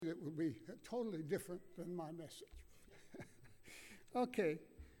be totally different than my message. Okay,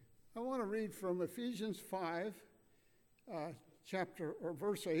 I want to read from Ephesians 5,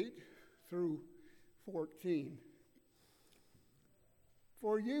 verse 8 through 14.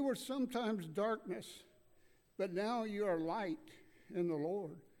 For you were sometimes darkness, but now you are light in the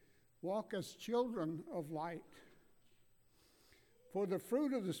Lord. Walk as children of light. For the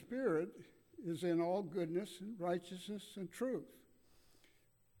fruit of the Spirit is in all goodness and righteousness and truth,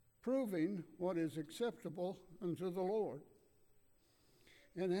 proving what is acceptable unto the Lord.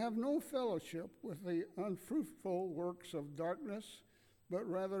 And have no fellowship with the unfruitful works of darkness, but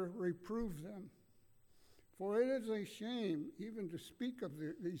rather reprove them. For it is a shame even to speak of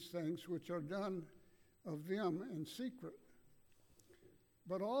these things which are done of them in secret.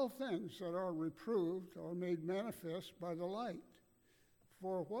 But all things that are reproved are made manifest by the light.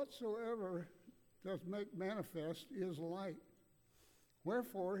 For whatsoever does make manifest is light.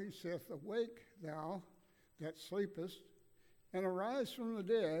 Wherefore he saith, Awake, thou that sleepest, and arise from the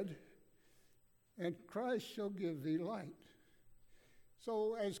dead, and Christ shall give thee light.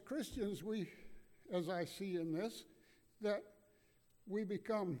 So as Christians, as I see in this, that we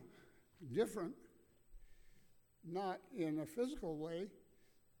become different, not in a physical way,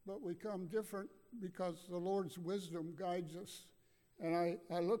 but we become different because the Lord's wisdom guides us. And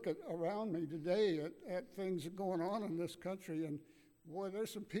I look around me today at things going on in this country, and boy,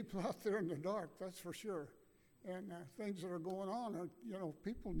 there's some people out there in the dark, that's for sure. And things that are going on are,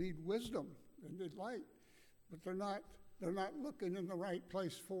 people need wisdom and need light, but they're not looking in the right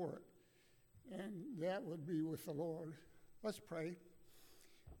place for it. And that would be with the Lord. Let's pray.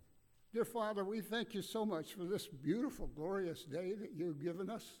 Dear Father, we thank you so much for this beautiful, glorious day that you've given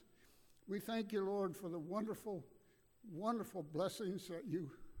us. We thank you, Lord, for the wonderful, wonderful blessings that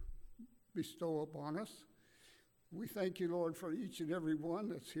you bestow upon us. We thank you, Lord, for each and every one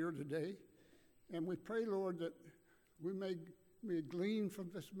that's here today. And we pray, Lord, that we may glean from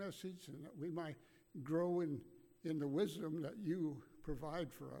this message and that we might grow in the wisdom that you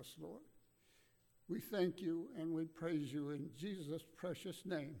provide for us, Lord. We thank you and we praise you in Jesus' precious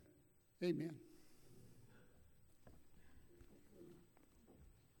name. Amen.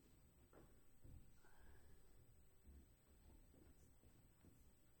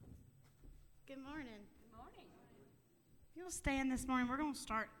 Good morning. Good morning. If you'll stand this morning, we're going to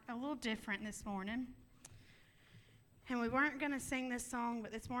start a little different this morning. And we weren't going to sing this song,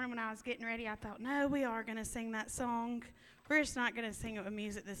 but this morning when I was getting ready, I thought, no, we are going to sing that song. We're just not going to sing it with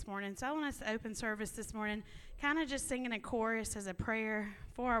music this morning. So I want us to open service this morning, kind of just singing a chorus as a prayer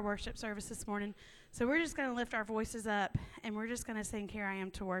for our worship service this morning. So we're just going to lift our voices up, and we're just going to sing Here I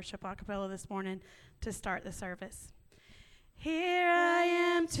Am to Worship a cappella this morning to start the service. Here I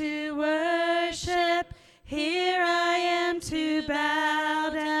am to worship, here I am to bow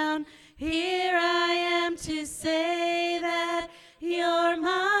down, here I am to say that you're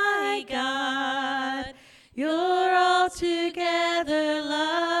my God. You're altogether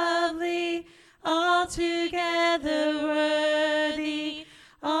lovely, altogether worthy,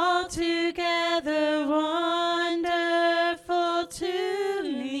 altogether wonderful to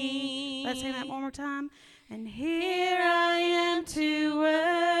me. Let's sing that one more time. And here I am to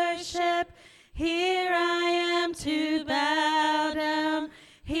worship, here I am to bow down,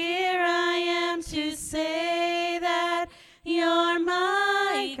 here I am to say that you're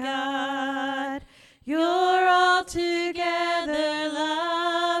my God. You're altogether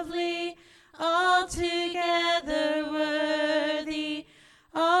lovely, altogether worthy,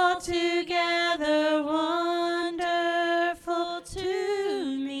 altogether wonderful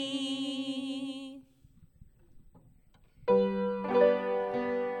to me.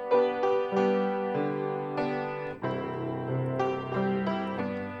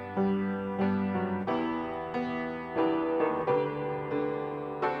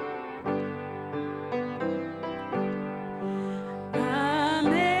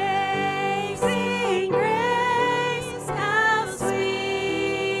 Amazing grace, how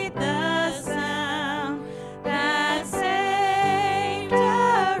sweet the sound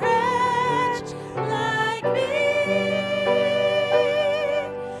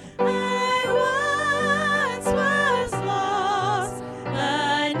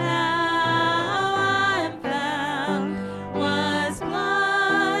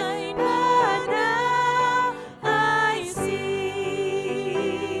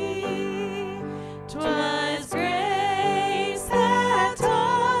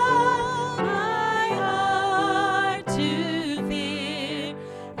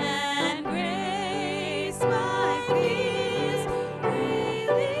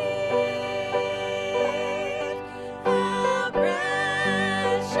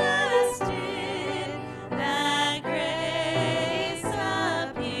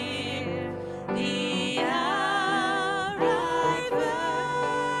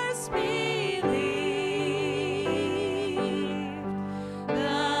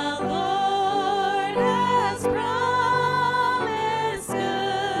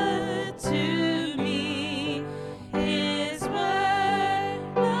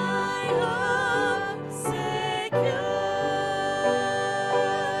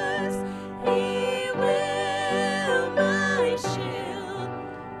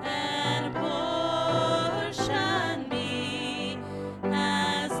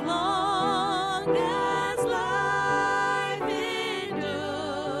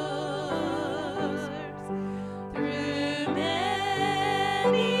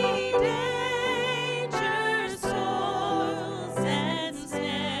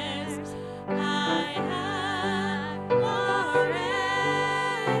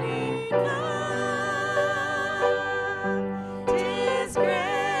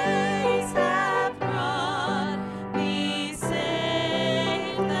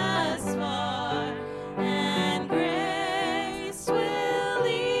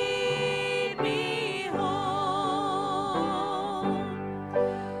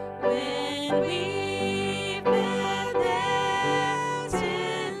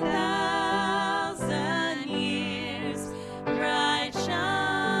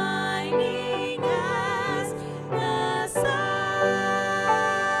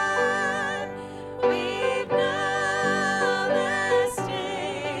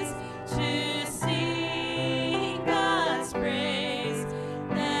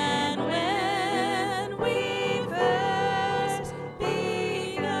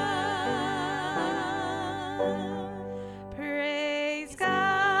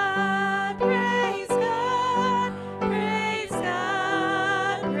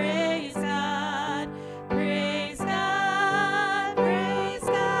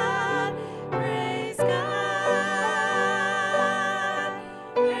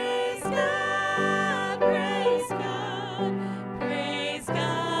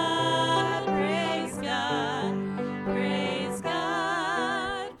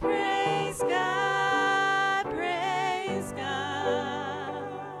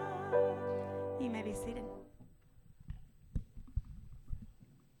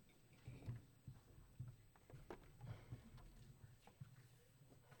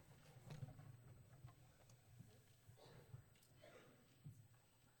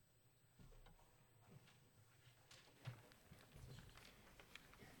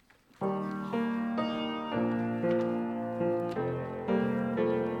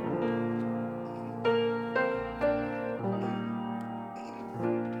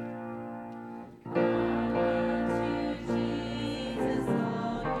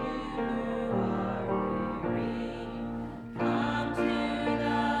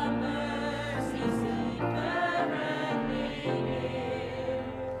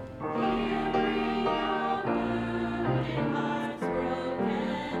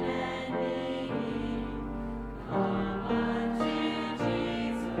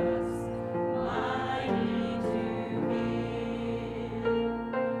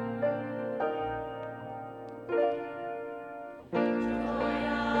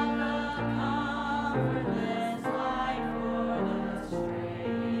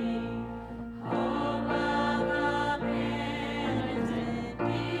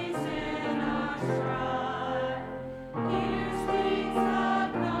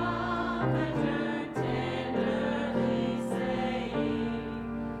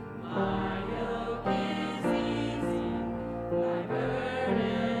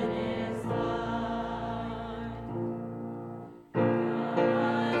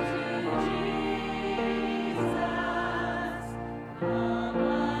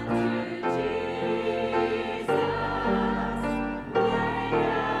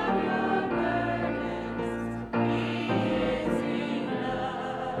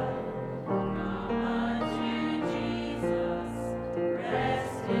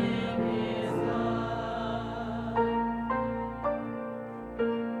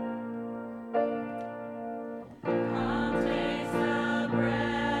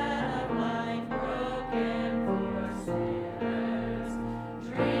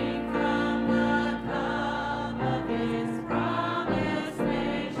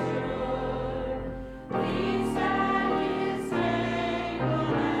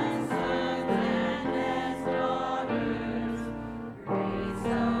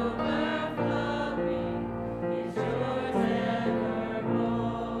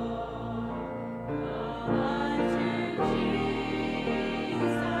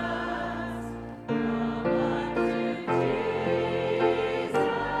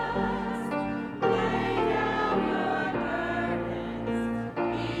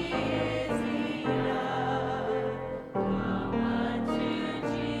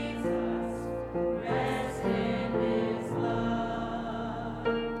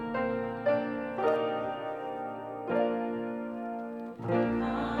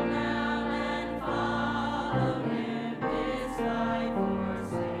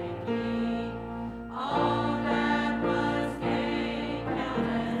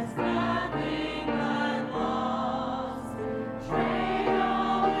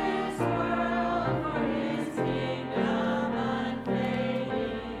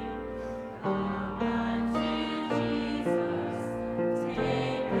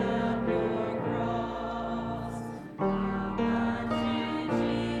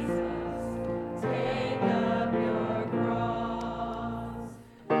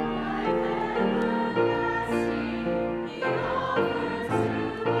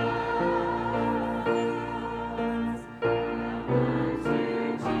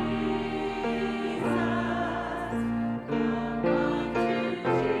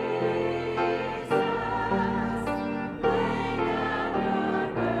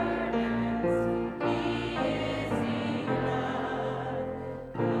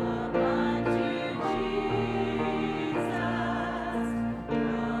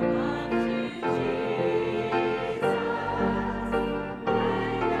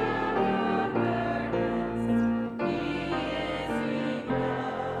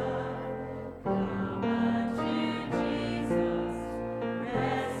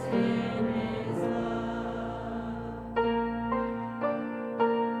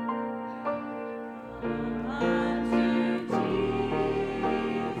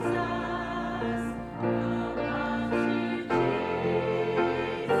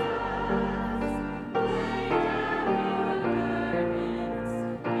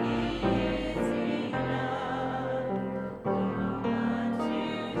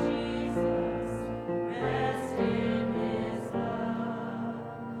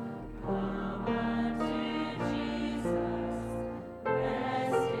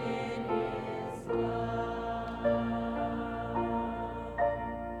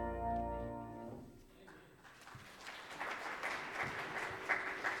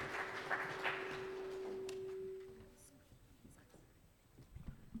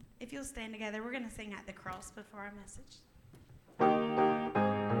if you'll stand together, we're going to sing At the Cross before our message.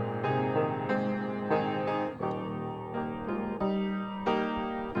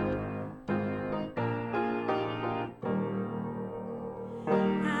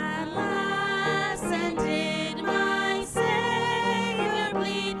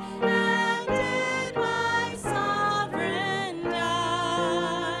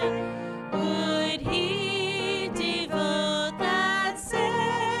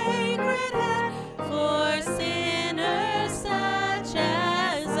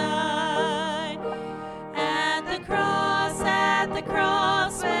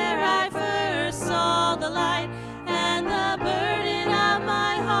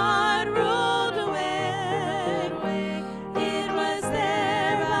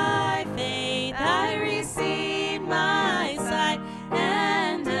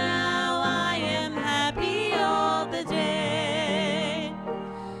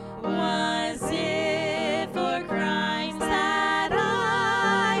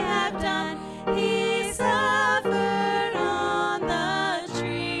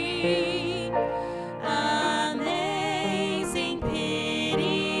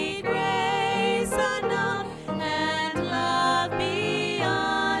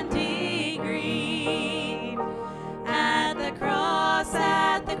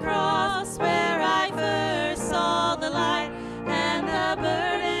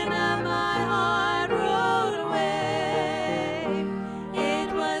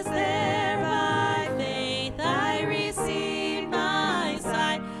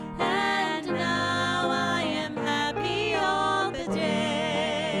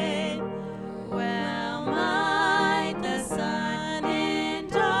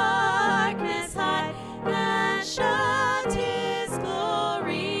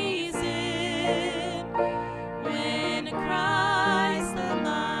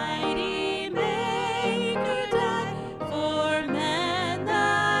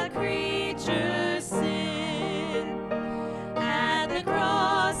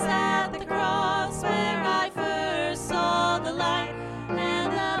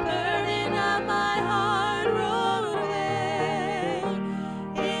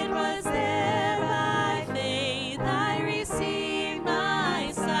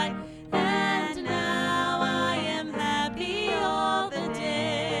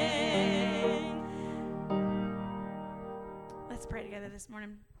 This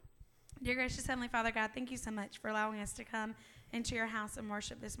morning. Dear gracious Heavenly Father, God, thank you so much for allowing us to come into your house and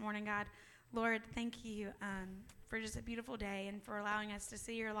worship this morning, God. Lord, thank you for just a beautiful day and for allowing us to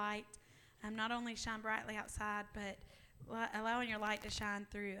see your light not only shine brightly outside, but allowing your light to shine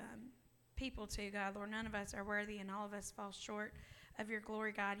through people too, God. Lord, none of us are worthy and all of us fall short of your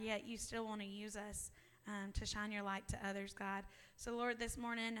glory, God, yet you still want to use us to shine your light to others, God. So, Lord, this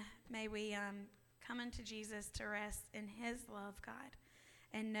morning, may we come into Jesus to rest in his love, God,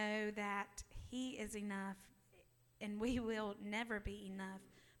 and know that he is enough, and we will never be enough,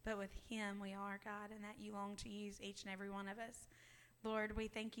 but with him we are, God, and that you long to use each and every one of us. Lord, we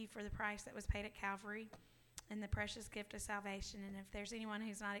thank you for the price that was paid at Calvary and the precious gift of salvation, and if there's anyone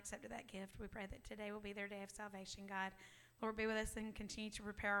who's not accepted that gift, we pray that today will be their day of salvation, God. Lord, be with us and continue to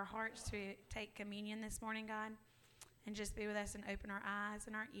prepare our hearts to take communion this morning, God, and just be with us and open our eyes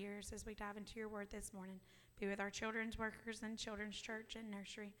and our ears as we dive into your word this morning. Be with our children's workers and children's church and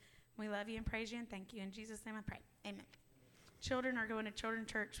nursery. We love you and praise you and thank you. In Jesus' name I pray. Amen. Children are going to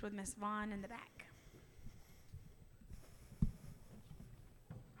children's church with Miss Vaughn in the back.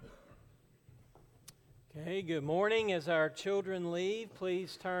 Okay, good morning. As our children leave,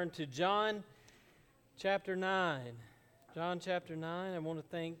 please turn to John chapter 9. John chapter 9. I want to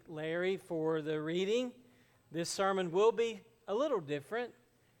thank Larry for the reading. This sermon will be a little different,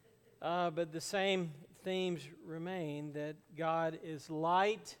 but the same themes remain, that God is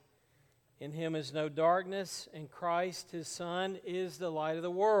light, in him is no darkness, and Christ, his Son, is the light of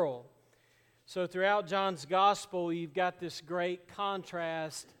the world. So throughout John's gospel, you've got this great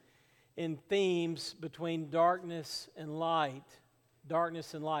contrast in themes between darkness and light.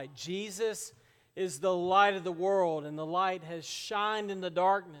 Darkness and light. Jesus is the light of the world, and the light has shined in the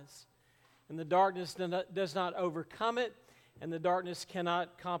darkness, and the darkness does not overcome it, and the darkness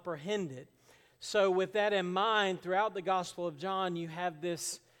cannot comprehend it. So with that in mind, throughout the Gospel of John, you have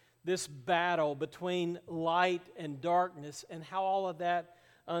this battle between light and darkness and how all of that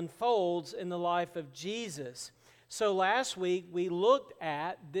unfolds in the life of Jesus. So last week, we looked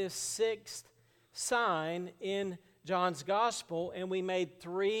at this sixth sign in John's Gospel, and we made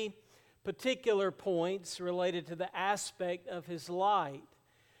three particular points related to the aspect of his light.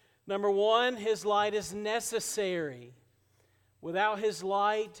 Number one, his light is necessary. Without His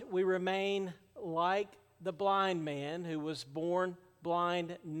light, we remain like the blind man who was born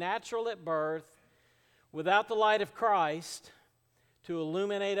blind, natural at birth. Without the light of Christ to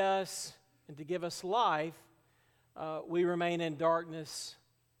illuminate us and to give us life, we remain in darkness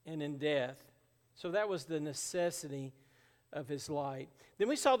and in death. So that was the necessity of His light. Then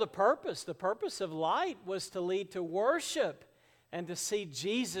we saw the purpose. The purpose of light was to lead to worship and to see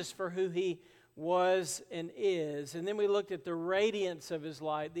Jesus for who He was and is. And then we looked at the radiance of His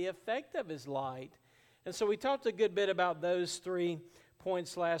light, the effect of His light. And so we talked a good bit about those 3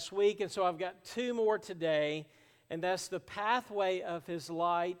 points last week. And so I've got 2 more today, and that's the pathway of His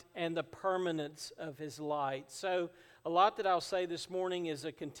light and the permanence of His light. So a lot that I'll say this morning is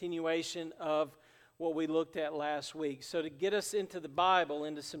a continuation of what we looked at last week. So to get us into the Bible,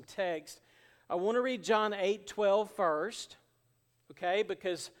 into some text, I want to read John 8:12 first, okay?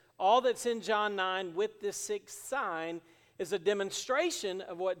 Because all that's in John 9 with this 6th sign is a demonstration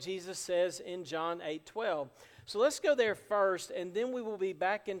of what Jesus says in John 8:12. So let's go there first, and then we will be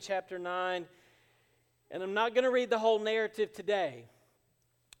back in chapter 9. And I'm not going to read the whole narrative today,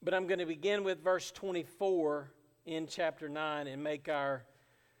 but I'm going to begin with verse 24 in chapter 9 and make our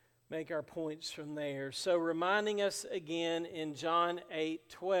points from there. So reminding us again in John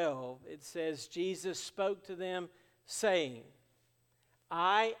 8:12, it says, Jesus spoke to them, saying,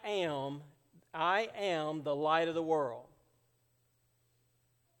 I am the light of the world.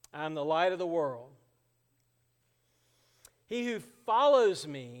 I am the light of the world. He who follows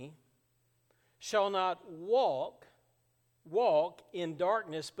me shall not walk in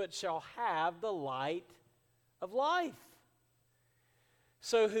darkness, but shall have the light of life.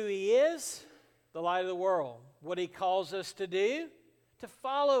 So who He is? The light of the world. What He calls us to do? To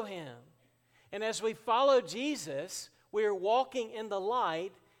follow Him. And as we follow Jesus, we are walking in the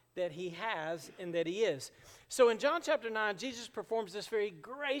light that He has and that He is. So in John chapter 9, Jesus performs this very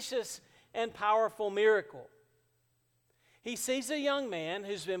gracious and powerful miracle. He sees a young man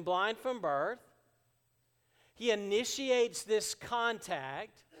who's been blind from birth. He initiates this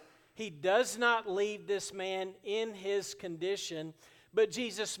contact. He does not leave this man in his condition, but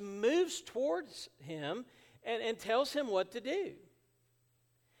Jesus moves towards him and tells him what to do.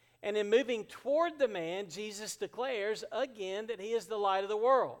 And in moving toward the man, Jesus declares again that He is the light of the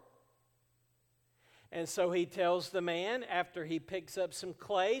world. And so He tells the man, after he picks up some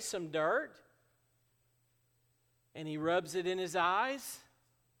clay, some dirt, and he rubs it in his eyes,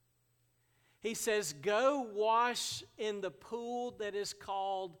 He says, go wash in the pool that is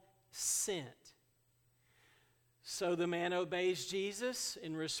called Sent. So the man obeys Jesus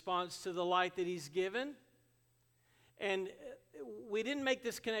in response to the light that he's given. And we didn't make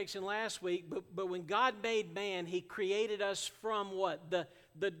this connection last week, but when God made man, He created us from what? The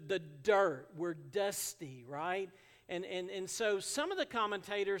dirt. We're dusty, right? And so some of the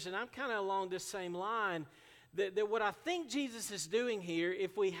commentators, and I'm kind of along this same line, that what I think Jesus is doing here,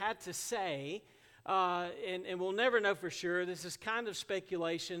 if we had to say, and we'll never know for sure, this is kind of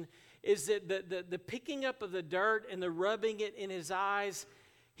speculation, is that the picking up of the dirt and the rubbing it in his eyes,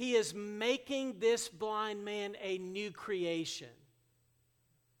 He is making this blind man a new creation.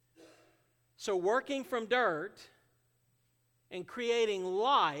 So working from dirt and creating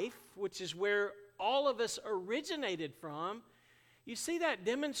life, which is where all of us originated from, you see that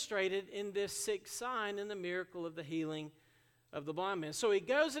demonstrated in this 6th sign in the miracle of the healing of the blind man. So he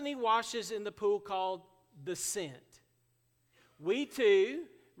goes and he washes in the pool called the Sent. We too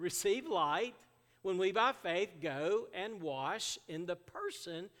receive light when we by faith go and wash in the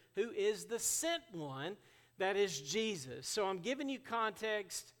person who is the sent one, that is Jesus. So I'm giving you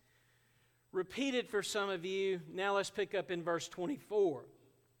context, repeated for some of you. Now let's pick up in verse 24.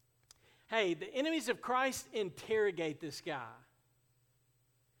 Hey, the enemies of Christ interrogate this guy.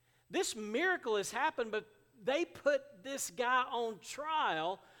 This miracle has happened, but they put this guy on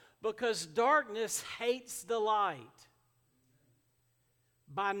trial because darkness hates the light.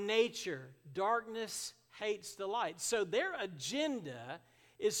 By nature, darkness hates the light. So their agenda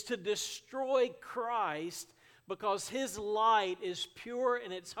is to destroy Christ because His light is pure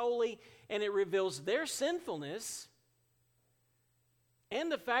and it's holy and it reveals their sinfulness and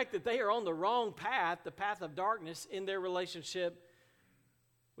the fact that they are on the wrong path, the path of darkness, in their relationship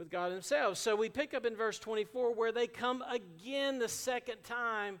with God Himself. So we pick up in verse 24 where they come again the second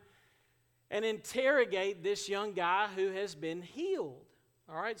time and interrogate this young guy who has been healed.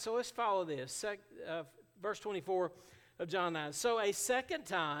 All right, so let's follow this. Verse 24 of John 9. So a second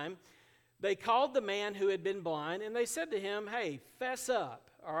time, they called the man who had been blind, and they said to him, hey, fess up,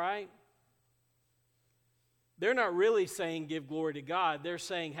 all right? They're not really saying give glory to God. They're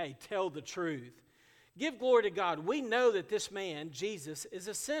saying, hey, tell the truth. Give glory to God. We know that this man, Jesus, is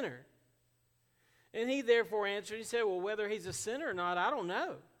a sinner. And he therefore answered, he said, well, whether he's a sinner or not, I don't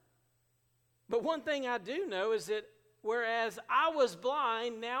know. But one thing I do know is that whereas I was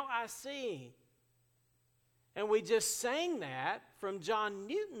blind, now I see. And we just sang that from John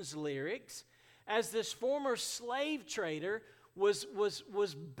Newton's lyrics as this former slave trader was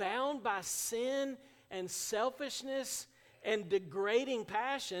bound by sin and selfishness and degrading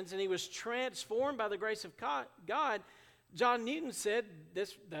passions, and he was transformed by the grace of God. John Newton said,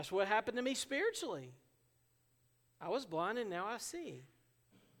 that's what happened to me spiritually. I was blind and now I see.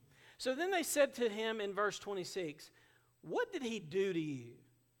 So then they said to him in verse 26, what did he do to you?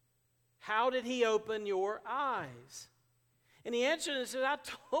 How did he open your eyes? And he answered and said, I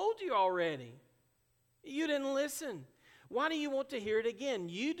told you already. You didn't listen. Why do you want to hear it again?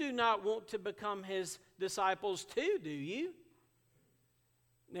 You do not want to become his disciples too, do you?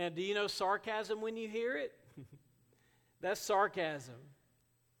 Now, do you know sarcasm when you hear it? That's sarcasm.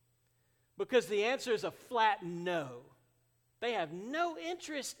 Because the answer is a flat no. They have no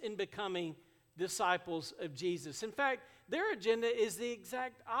interest in becoming disciples of Jesus. In fact, their agenda is the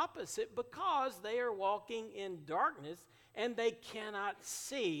exact opposite because they are walking in darkness and they cannot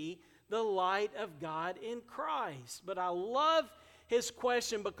see the light of God in Christ. But I love his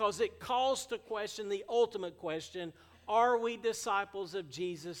question because it calls to question the ultimate question, are we disciples of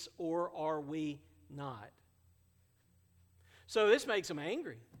Jesus or are we not? So this makes them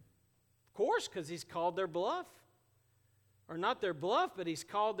angry. Of course, because he's called their bluff. Or not their bluff, but he's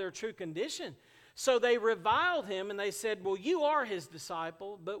called their true condition. So they reviled him and they said, well, you are his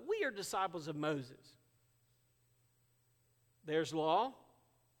disciple, but we are disciples of Moses. There's law,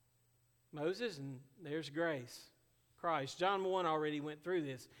 Moses, and there's grace, Christ. John 1 already went through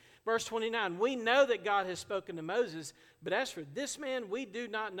this. Verse 29, we know that God has spoken to Moses, but as for this man, we do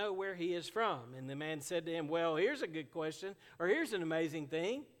not know where he is from. And the man said to him, well, here's a good question, or here's an amazing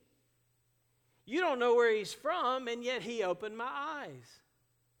thing. You don't know where he's from, and yet he opened my eyes.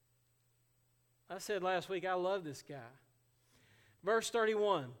 I said last week, I love this guy. Verse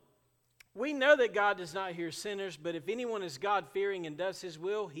 31, we know that God does not hear sinners, but if anyone is God-fearing and does his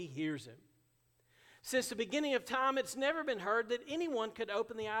will, he hears him. Since the beginning of time, it's never been heard that anyone could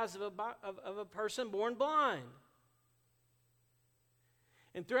open the eyes of a person born blind.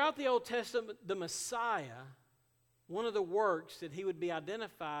 And throughout the Old Testament, the Messiah, one of the works that he would be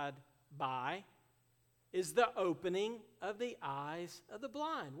identified by is the opening of the eyes of the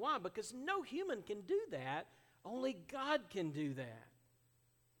blind. Why? Because no human can do that. Only God can do that.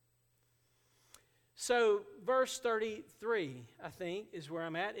 So, verse 33, I think, is where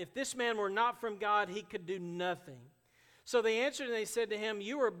I'm at. If this man were not from God, he could do nothing. So they answered and they said to him,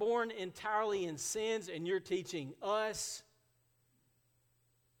 you were born entirely in sins and you're teaching us.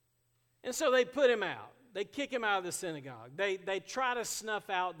 And so they put him out. They kick him out of the synagogue. They try to snuff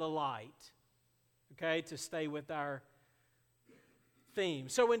out the light, okay, to stay with our theme.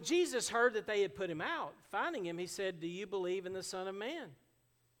 So when Jesus heard that they had put him out, finding him, he said, do you believe in the Son of Man?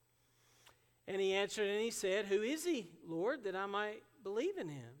 And he answered and he said, who is he, Lord, that I might believe in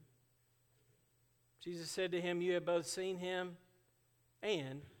him? Jesus said to him, you have both seen him,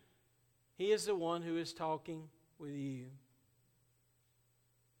 and he is the one who is talking with you.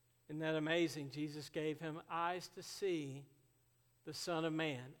 Isn't that amazing? Jesus gave him eyes to see the Son of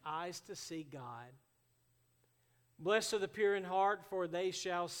Man, eyes to see God. Blessed are the pure in heart, for they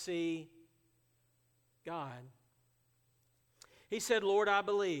shall see God. He said, Lord, I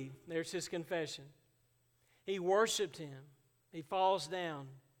believe. There's his confession. He worshiped him. He falls down.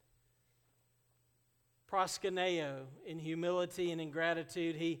 Proskuneo, in humility and in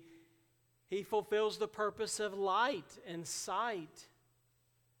gratitude, he fulfills the purpose of light and sight.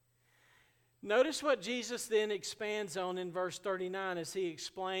 Notice what Jesus then expands on in verse 39 as he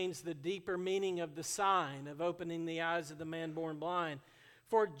explains the deeper meaning of the sign of opening the eyes of the man born blind.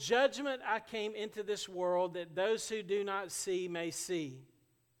 For judgment I came into this world that those who do not see may see,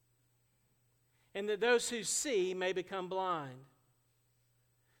 and that those who see may become blind.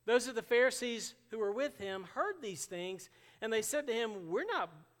 Those of the Pharisees who were with him heard these things, and they said to him, we're not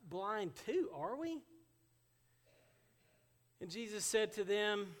blind too, are we? And Jesus said to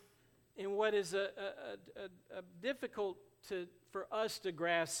them, in what is a difficult for us to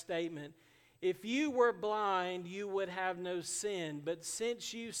grasp statement, if you were blind, you would have no sin. But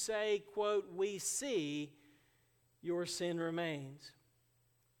since you say, quote, we see, your sin remains.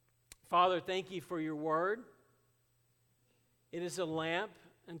 Father, thank you for your word. It is a lamp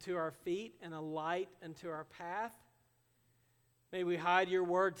unto our feet and a light unto our path. May we hide your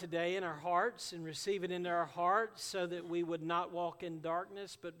word today in our hearts and receive it into our hearts so that we would not walk in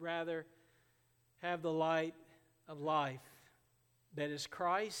darkness, but rather have the light of life, that is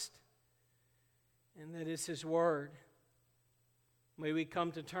Christ and that is His Word. May we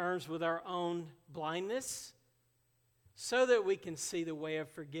come to terms with our own blindness so that we can see the way of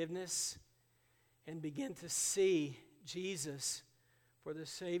forgiveness and begin to see Jesus for the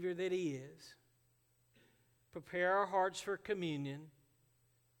Savior that He is. Prepare our hearts for communion,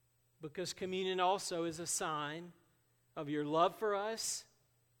 because communion also is a sign of your love for us,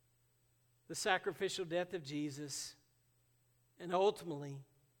 the sacrificial death of Jesus, and ultimately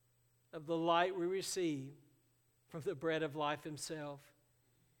of the light we receive from the bread of life Himself.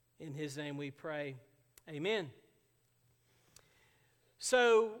 In His name we pray. Amen.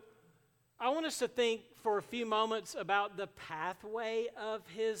 So, I want us to think for a few moments about the pathway of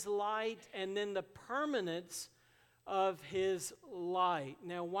His light and then the permanence of His light.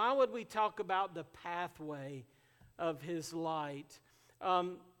 Now, why would we talk about the pathway of His light?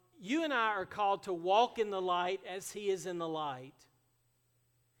 You and I are called to walk in the light as He is in the light.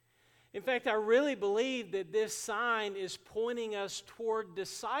 In fact, I really believe that this sign is pointing us toward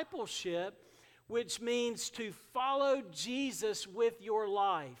discipleship, which means to follow Jesus with your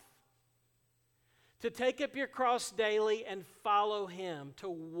life. To take up your cross daily and follow Him. To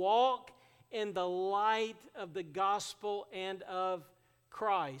walk in the light of the gospel and of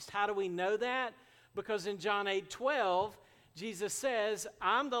Christ. How do we know that? Because in John 8:12, Jesus says,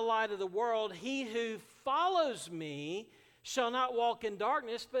 I'm the light of the world. He who follows me shall not walk in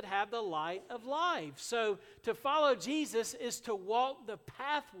darkness, but have the light of life. So to follow Jesus is to walk the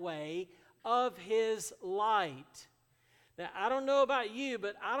pathway of His light. Now, I don't know about you,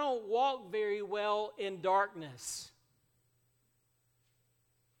 but I don't walk very well in darkness.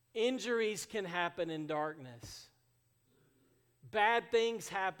 Injuries can happen in darkness. Bad things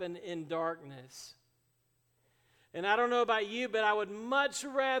happen in darkness. And I don't know about you, but I would much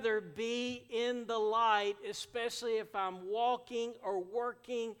rather be in the light, especially if I'm walking or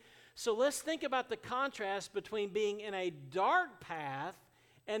working. So let's think about the contrast between being in a dark path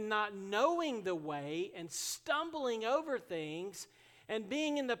and not knowing the way and stumbling over things, and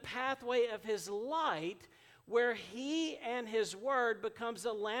being in the pathway of His light, where He and His Word becomes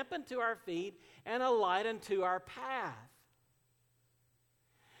a lamp unto our feet and a light unto our path.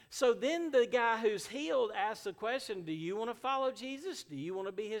 So then the guy who's healed asks the question, do you want to follow Jesus? Do you want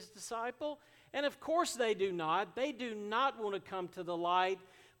to be His disciple? And of course they do not. They do not want to come to the light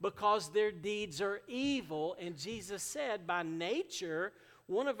because their deeds are evil. And Jesus said, by nature,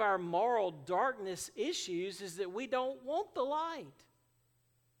 one of our moral darkness issues is that we don't want the light.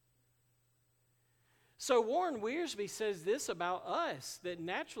 So Warren Wiersbe says this about us, that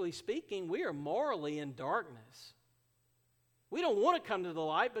naturally speaking, we are morally in darkness. We don't want to come to the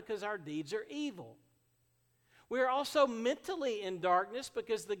light because our deeds are evil. We are also mentally in darkness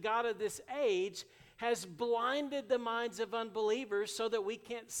because the God of this age has blinded the minds of unbelievers so that we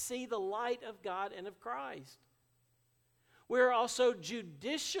can't see the light of God and of Christ. We are also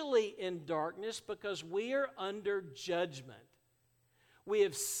judicially in darkness because we are under judgment. We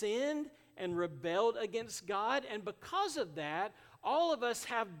have sinned and rebelled against God, and because of that, all of us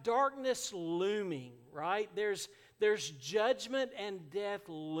have darkness looming, right? There's judgment and death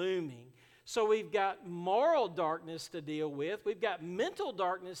looming. So we've got moral darkness to deal with. We've got mental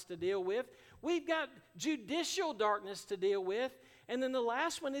darkness to deal with. We've got judicial darkness to deal with. And then the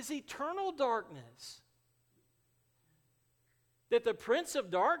last one is eternal darkness. That the prince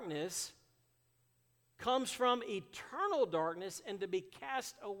of darkness comes from eternal darkness, and to be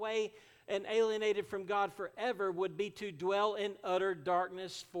cast away and alienated from God forever would be to dwell in utter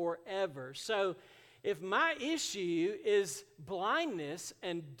darkness forever. So if my issue is blindness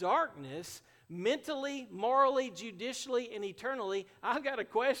and darkness, mentally, morally, judicially, and eternally, I've got a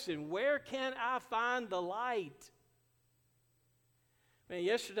question. Where can I find the light? Man,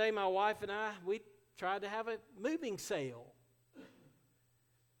 yesterday my wife and I, we tried to have a moving sale.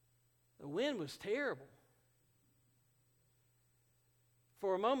 The wind was terrible.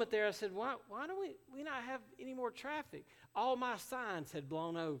 For a moment there, I said, why don't we not have any more traffic? All my signs had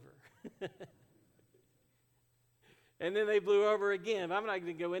blown over. And then they blew over again. I'm not going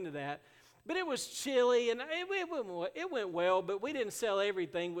to go into that. But it was chilly, and it went well, but we didn't sell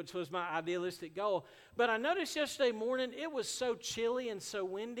everything, which was my idealistic goal. But I noticed yesterday morning, it was so chilly and so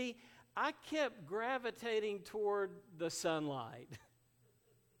windy, I kept gravitating toward the sunlight.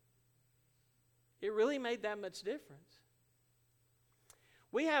 It really made that much difference.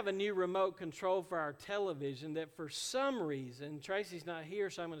 We have a new remote control for our television that for some reason, Tracy's not here,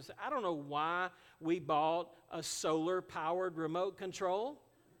 so I'm going to say, I don't know why we bought a solar-powered remote control.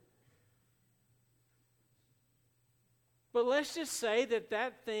 But let's just say that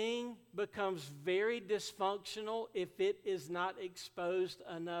that thing becomes very dysfunctional if it is not exposed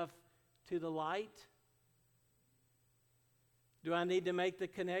enough to the light. Do I need to make the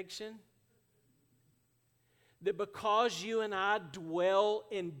connection? That because you and I dwell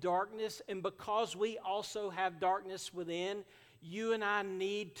in darkness, and because we also have darkness within, you and I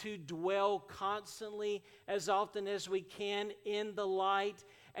need to dwell constantly, as often as we can, in the light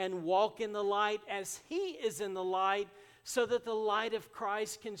and walk in the light as He is in the light, so that the light of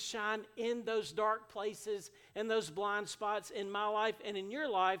Christ can shine in those dark places and those blind spots in my life and in your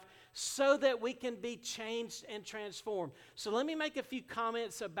life, so that we can be changed and transformed. So let me make a few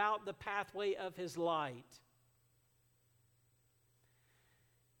comments about the pathway of His light.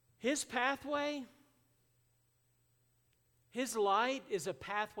 His pathway, His light is a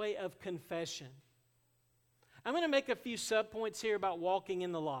pathway of confession. I'm going to make a few subpoints here about walking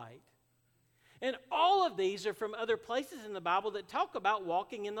in the light. And all of these are from other places in the Bible that talk about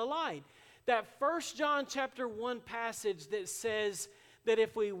walking in the light. That 1 John chapter 1 passage that says that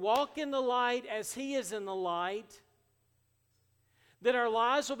if we walk in the light as He is in the light, that our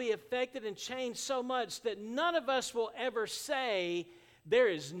lives will be affected and changed so much that none of us will ever say, there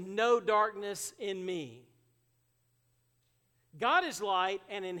is no darkness in me. God is light,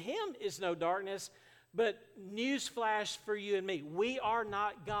 and in Him is no darkness, but newsflash for you and me, we are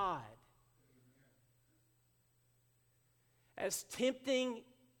not God. As tempting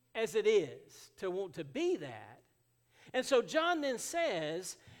as it is to want to be that. And so John then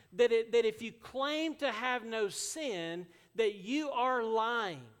says that if you claim to have no sin, that you are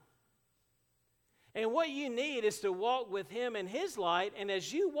lying. And what you need is to walk with Him in His light. And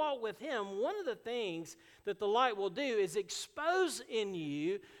as you walk with Him, one of the things that the light will do is expose in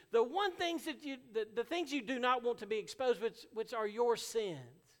you the things you do not want to be exposed, which are your sins.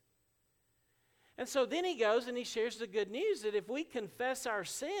 And so then he goes and he shares the good news that if we confess our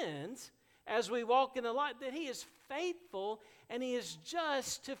sins as we walk in the light, that He is faithful and He is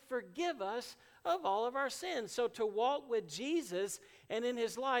just to forgive us of all of our sins. So to walk with Jesus and in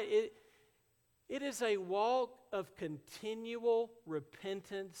His light, it is a walk of continual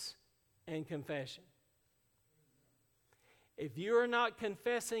repentance and confession. If you're not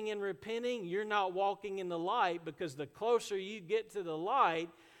confessing and repenting, you're not walking in the light, because the closer you get to the light,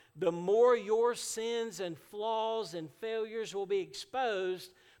 the more your sins and flaws and failures will be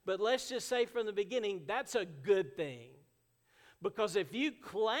exposed. But let's just say from the beginning, that's a good thing. Because if you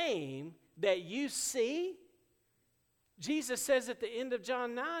claim that you see, Jesus says at the end of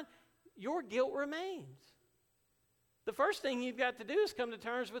John 9, your guilt remains. The first thing you've got to do is come to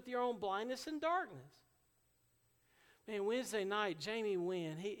terms with your own blindness and darkness. Man, Wednesday night, Jamie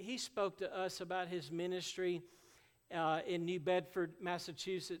Wynn, he spoke to us about his ministry in New Bedford,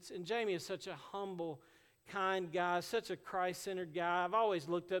 Massachusetts. And Jamie is such a humble, kind guy, such a Christ-centered guy. I've always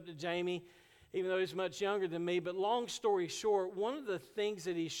looked up to Jamie, even though he's much younger than me. But long story short, one of the things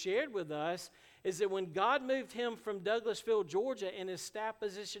that he shared with us is that when God moved him from Douglasville, Georgia, in his staff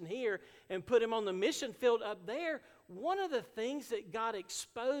position here and put him on the mission field up there, one of the things that God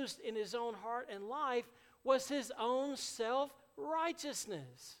exposed in his own heart and life was his own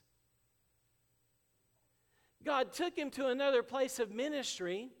self-righteousness. God took him to another place of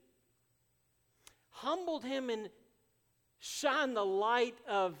ministry, humbled him, and shined the light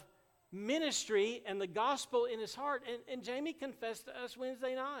of ministry and the gospel in his heart. And Jamie confessed to us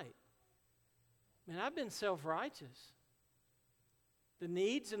Wednesday night, man, I've been self-righteous. The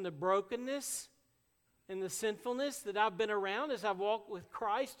needs and the brokenness and the sinfulness that I've been around as I've walked with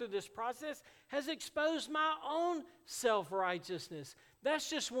Christ through this process has exposed my own self-righteousness. That's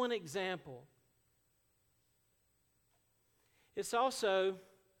just one example. It's also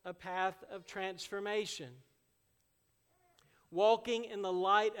a path of transformation. Walking in the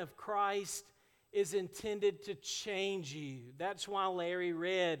light of Christ is intended to change you. That's why Larry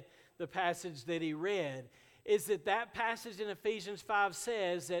read the passage that he read, is that passage in Ephesians 5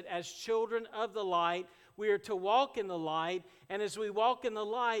 says that as children of the light, we are to walk in the light, and as we walk in the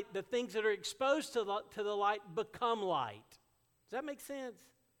light, the things that are exposed to the light become light. Does that make sense?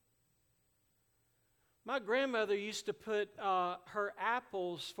 My grandmother used to put her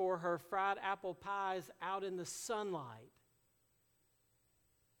apples for her fried apple pies out in the sunlight,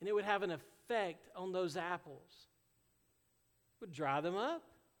 and it would have an effect on those apples. It would dry them up.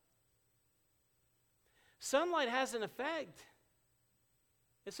 Sunlight has an effect.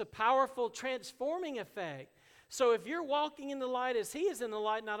 It's a powerful transforming effect. So if you're walking in the light as He is in the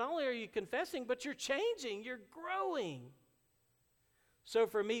light, not only are you confessing, but you're changing, you're growing. So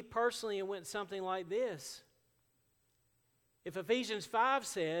for me personally, it went something like this. If Ephesians 5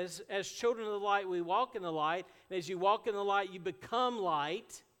 says, as children of the light, we walk in the light, and as you walk in the light, you become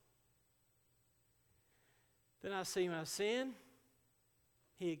light, then I see my sin,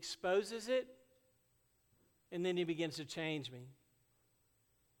 He exposes it, and then He begins to change me.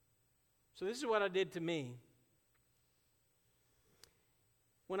 So this is what I did to me.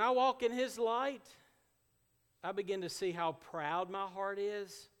 When I walk in His light, I begin to see how proud my heart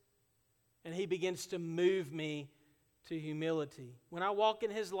is, and He begins to move me to humility. When I walk in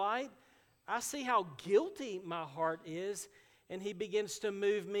His light, I see how guilty my heart is, and He begins to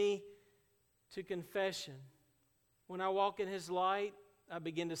move me to confession. When I walk in His light, I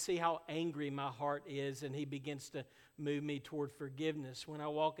begin to see how angry my heart is, and He begins to move me toward forgiveness. When I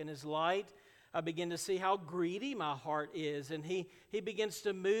walk in His light, I begin to see how greedy my heart is, and He begins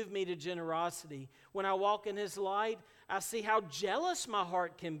to move me to generosity. When I walk in His light, I see how jealous my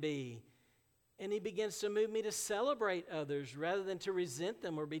heart can be, and He begins to move me to celebrate others rather than to resent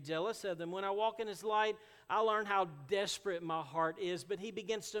them or be jealous of them. When I walk in His light, I learn how desperate my heart is, but He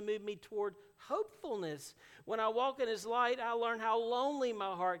begins to move me toward hopefulness. When I walk in His light, I learn how lonely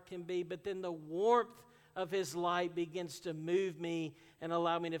my heart can be, but then the warmth of His light begins to move me and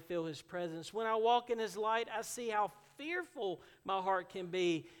allow me to feel His presence. When I walk in His light, I see how fearful my heart can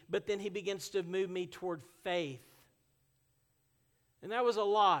be, but then He begins to move me toward faith. And that was a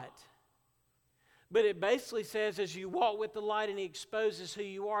lot. But it basically says as you walk with the light and He exposes who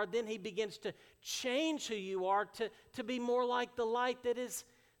you are, then He begins to change who you are to be more like the light that is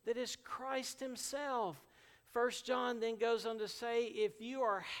Christ Himself. 1 John then goes on to say, if you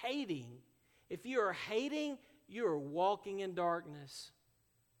are hating, you are walking in darkness.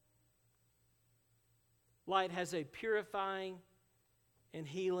 Light has a purifying and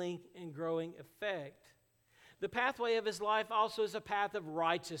healing and growing effect. The pathway of His life also is a path of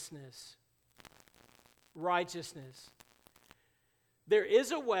righteousness. Righteousness. There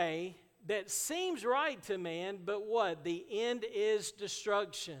is a way that seems right to man, but what? The end is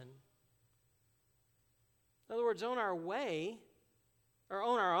destruction. In other words, on our way, or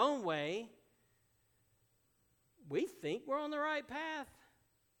on our own way, we think we're on the right path,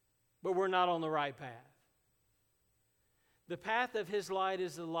 but we're not on the right path. The path of His light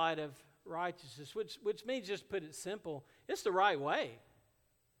is the light of righteousness, which means, just put it simple, it's the right way.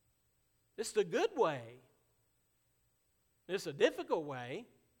 It's the good way. It's a difficult way.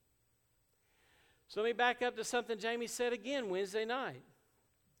 So let me back up to something Jamie said again Wednesday night.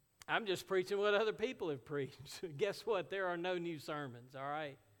 I'm just preaching what other people have preached. Guess what? There are no new sermons, all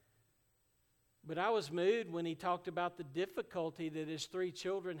right? But I was moved when he talked about the difficulty that his 3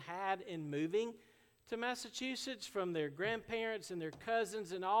 children had in moving to Massachusetts from their grandparents and their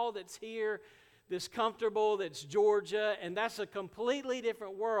cousins and all that's here, this comfortable, that's Georgia, and that's a completely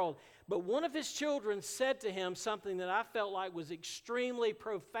different world. But one of his children said to him something that I felt like was extremely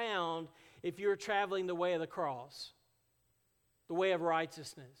profound if you're traveling the way of the cross, the way of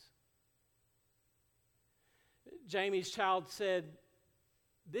righteousness. Jamie's child said,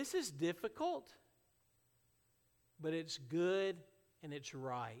 "This is difficult, but it's good and it's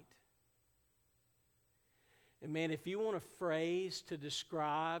right." And man, if you want a phrase to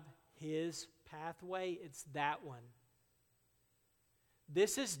describe his pathway, it's that one.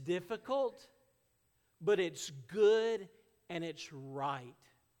 This is difficult, but it's good and it's right.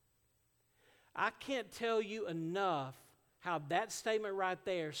 I can't tell you enough how that statement right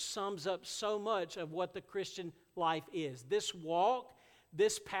there sums up so much of what the Christian life is. This walk,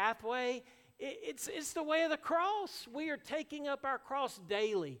 this pathway, it's the way of the cross. We are taking up our cross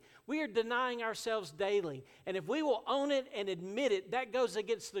daily. We are denying ourselves daily. And if we will own it and admit it, that goes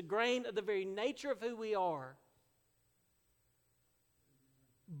against the grain of the very nature of who we are.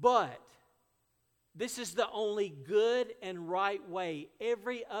 But this is the only good and right way.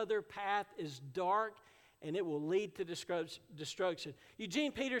 Every other path is dark and it will lead to destruction.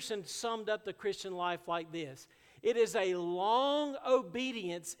 Eugene Peterson summed up the Christian life like this: it is a long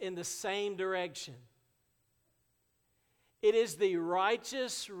obedience in the same direction. It is the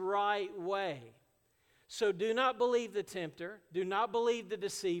righteous right way. So do not believe the tempter, do not believe the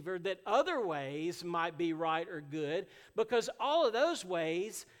deceiver, that other ways might be right or good, because all of those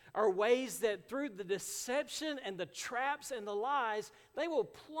ways are ways that through the deception and the traps and the lies, they will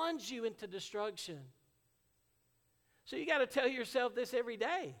plunge you into destruction. So you got to tell yourself this every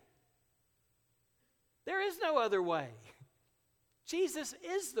day. There is no other way. Jesus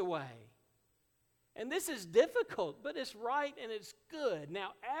is the way. And this is difficult, but it's right and it's good.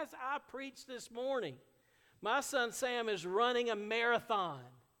 Now, as I preach this morning, my son Sam is running a marathon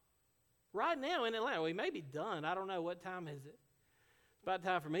right now in Atlanta. We may be done. I don't know. What time is it? It's about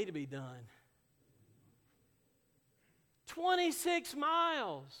time for me to be done. 26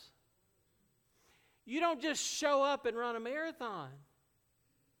 miles. You don't just show up and run a marathon.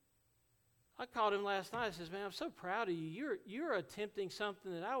 I called him last night. I says, man, I'm so proud of you. You're attempting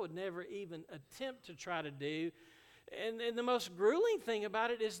something that I would never even attempt to try to do. And the most grueling thing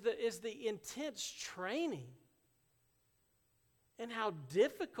about it is the intense training and how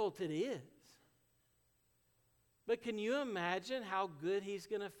difficult it is. But can you imagine how good he's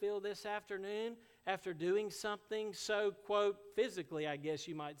going to feel this afternoon after doing something so, quote, physically, I guess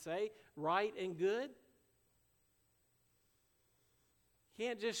you might say, right and good?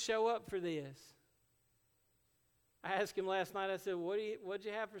 Can't just show up for this. I asked him last night, I said, what'd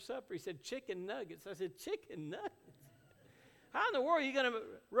you have for supper? He said, chicken nuggets. I said, chicken nuggets? How in the world are you going to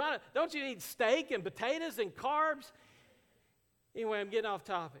run it? Don't you eat steak and potatoes and carbs? Anyway, I'm getting off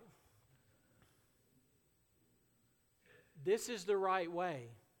topic. This is the right way.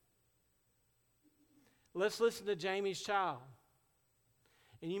 Let's listen to Jamie's child.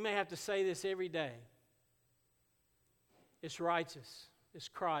 And you may have to say this every day. It's righteous. It's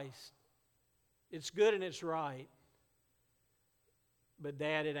Christ. It's good and it's right. But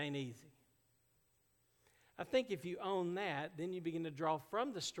Dad, it ain't easy. I think if you own that, then you begin to draw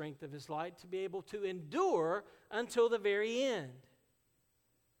from the strength of His light to be able to endure until the very end.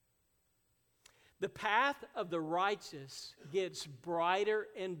 The path of the righteous gets brighter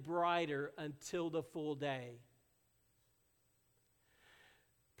and brighter until the full day.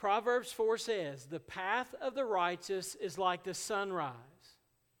 Proverbs 4 says, the path of the righteous is like the sunrise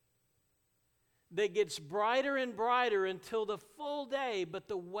that gets brighter and brighter until the full day, but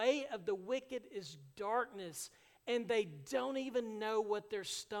the way of the wicked is darkness, and they don't even know what they're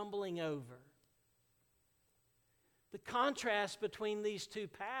stumbling over. The contrast between these two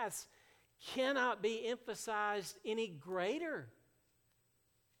paths cannot be emphasized any greater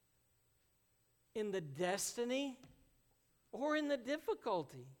in the destiny or in the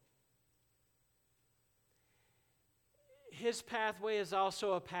difficulty. His pathway is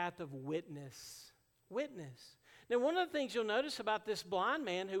also a path of witness. Witness. Now, one of the things you'll notice about this blind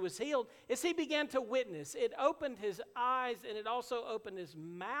man who was healed is he began to witness. It opened his eyes and it also opened his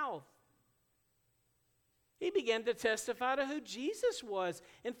mouth. He began to testify to who Jesus was.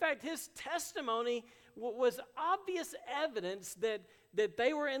 In fact, his testimony was obvious evidence that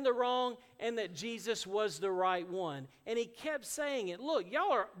they were in the wrong and that Jesus was the right one. And he kept saying it. Look,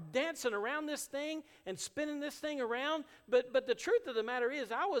 y'all are dancing around this thing and spinning this thing around, but the truth of the matter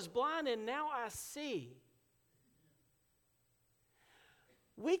is I was blind and now I see.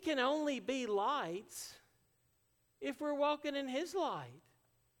 We can only be lights if we're walking in His light.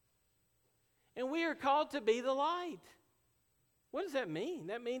 And we are called to be the light. What does that mean?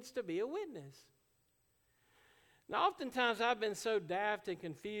 That means to be a witness. Now, oftentimes I've been so daft and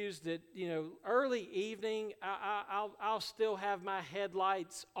confused that, early evening, I'll still have my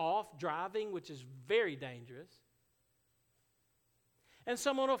headlights off driving, which is very dangerous. And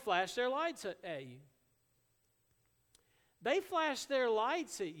someone will flash their lights at you. They flash their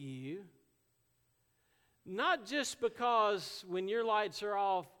lights at you not just because when your lights are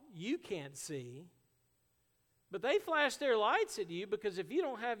off, you can't see, but they flash their lights at you because if you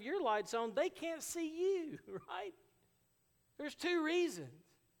don't have your lights on, they can't see you, right? There's two reasons.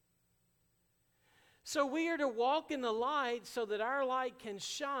 So we are to walk in the light so that our light can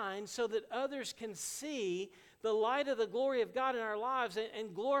shine, so that others can see the light of the glory of God in our lives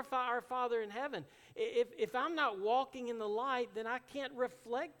and glorify our Father in heaven. If I'm not walking in the light, then I can't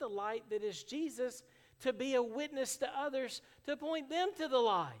reflect the light that is Jesus to be a witness to others, to point them to the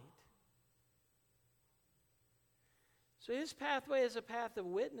light. So his pathway is a path of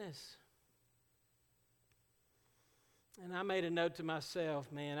witness. And I made a note to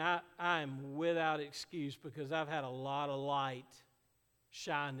myself, man, I am without excuse because I've had a lot of light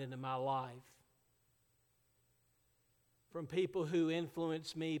shined into my life. From people who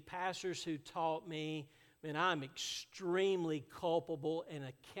influenced me, pastors who taught me, man, I'm extremely culpable and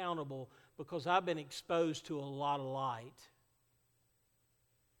accountable because I've been exposed to a lot of light.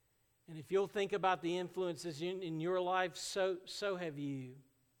 And if you'll think about the influences in your life, so have you.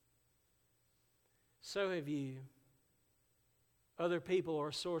 So have you. Other people are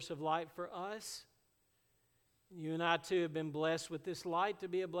a source of light for us. You and I too have been blessed with this light to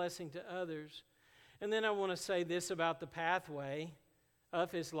be a blessing to others. And then I want to say this about the pathway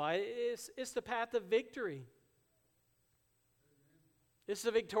of his light. It's the path of victory. It's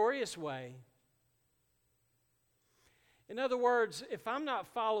the victorious way. In other words, if I'm not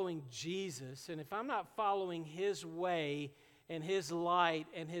following Jesus and if I'm not following His way and His light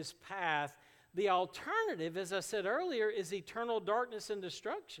and His path, the alternative, as I said earlier, is eternal darkness and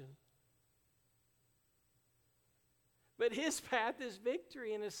destruction. But His path is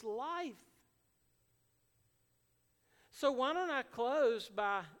victory and it's life. So why don't I close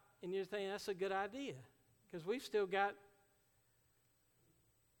by, and you're thinking that's a good idea, because we've still got,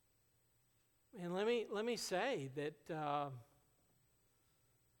 and let me say that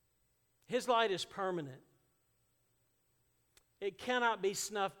His light is permanent. It cannot be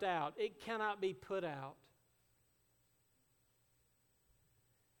snuffed out. It cannot be put out.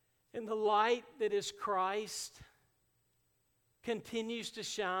 And the light that is Christ continues to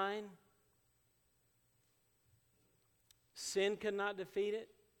shine. Sin could not defeat it.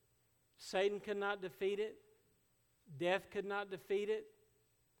 Satan could not defeat it. Death could not defeat it.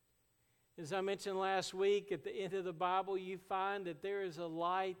 As I mentioned last week, at the end of the Bible, you find that there is a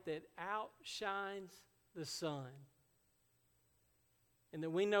light that outshines the sun. And that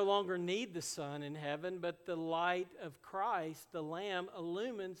we no longer need the sun in heaven, but the light of Christ, the Lamb,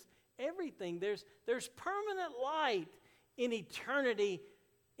 illumines everything. There's permanent light in eternity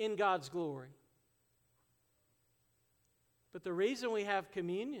in God's glory. But the reason we have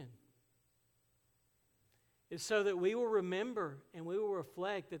communion is so that we will remember and we will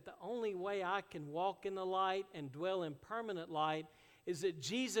reflect that the only way I can walk in the light and dwell in permanent light is that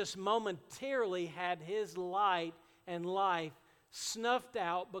Jesus momentarily had His light and life snuffed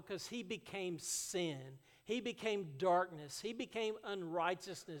out because He became sin. He became darkness. He became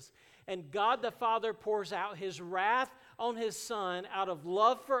unrighteousness. And God the Father pours out His wrath on His Son out of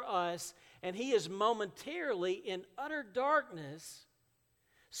love for us, and He is momentarily in utter darkness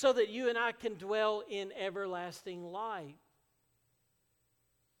so that you and I can dwell in everlasting light.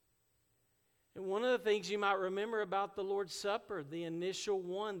 And one of the things you might remember about the Lord's Supper, the initial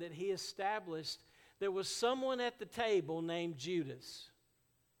one that He established, there was someone at the table named Judas.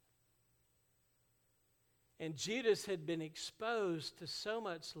 And Judas had been exposed to so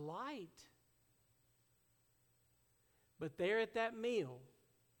much light. But there at that meal,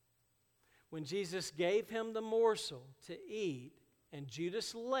 when Jesus gave him the morsel to eat, and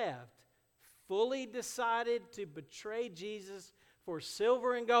Judas left, fully decided to betray Jesus for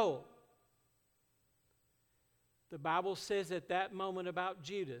silver and gold, the Bible says at that moment about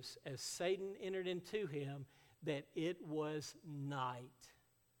Judas, as Satan entered into him, that it was night.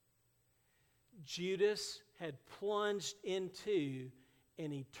 Judas had plunged into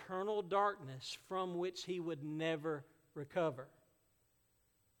an eternal darkness from which he would never recover.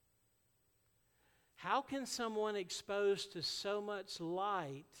 How can someone exposed to so much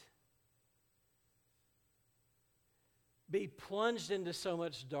light be plunged into so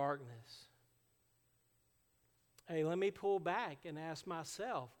much darkness? Hey, let me pull back and ask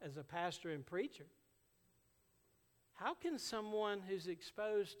myself as a pastor and preacher, how can someone who's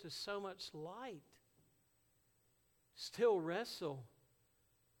exposed to so much light still wrestle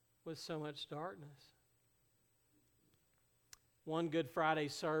with so much darkness? One Good Friday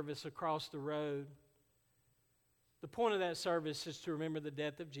service across the road, the point of that service is to remember the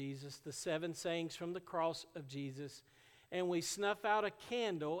death of Jesus, the 7 sayings from the cross of Jesus, and we snuff out a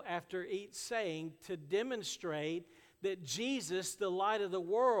candle after each saying to demonstrate that Jesus, the light of the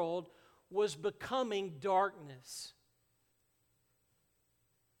world, was becoming darkness.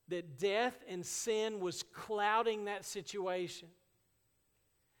 That death and sin was clouding that situation.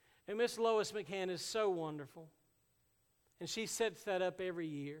 And Miss Lois McCann is so wonderful. And she sets that up every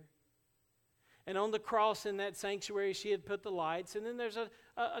year. And on the cross in that sanctuary, she had put the lights. And then there's a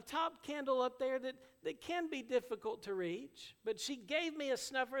top candle up there that can be difficult to reach. But she gave me a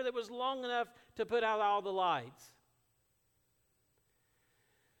snuffer that was long enough to put out all the lights.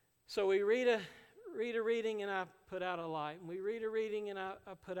 So we read a reading and I put out a light. And we read a reading and I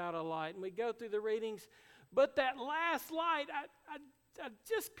put out a light. And we go through the readings. But that last light, I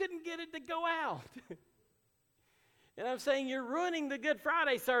just couldn't get it to go out. And I'm saying, you're ruining the Good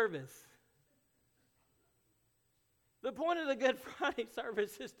Friday service. The point of the Good Friday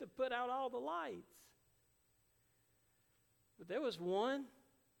service is to put out all the lights. But there was one,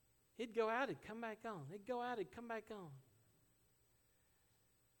 he'd go out, he'd come back on. He'd go out, he'd come back on.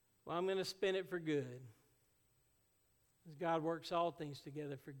 Well, I'm going to spin it for good. Because God works all things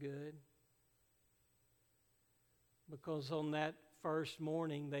together for good. Because on that first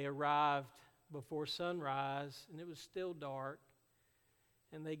morning, they arrived before sunrise, and it was still dark.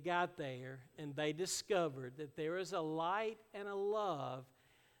 And they got there, and they discovered that there is a light and a love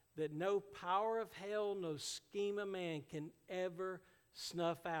that no power of hell, no scheme of man can ever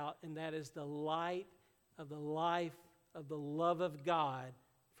snuff out. And that is the light of the life of the love of God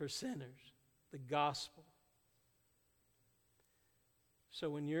for sinners, the gospel. So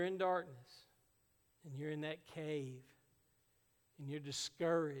when you're in darkness, and you're in that cave, and you're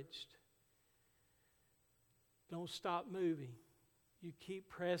discouraged, Don't stop moving. You keep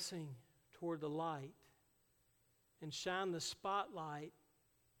pressing toward the light and shine the spotlight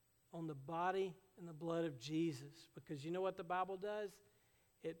on the body and the blood of Jesus. Because you know what the Bible does?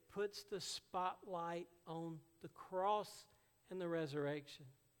 It puts the spotlight on the cross and the resurrection.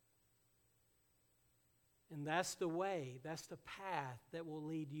 And that's the way, that's the path that will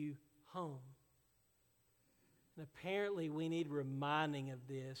lead you home. And apparently we need reminding of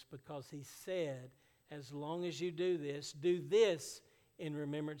this, because he said, as long as you do this in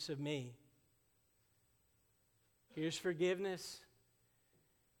remembrance of me. Here's forgiveness.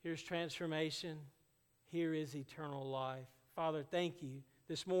 Here's transformation. Here is eternal life. Father, thank you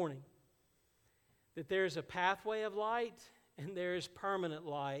this morning that there is a pathway of light and there is permanent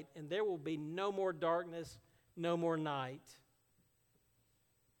light, and there will be no more darkness, no more night.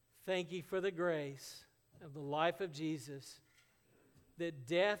 Thank you for the grace of the life of Jesus, that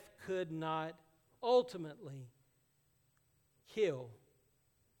death could not ultimately kill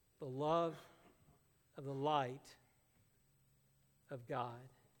the love of the light of God.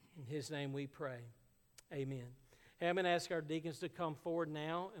 In his name we pray. Amen. Hey, I'm going to ask our deacons to come forward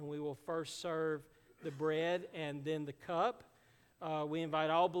now, and we will first serve the bread and then the cup. We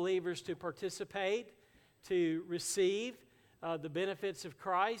invite all believers to participate, to receive the benefits of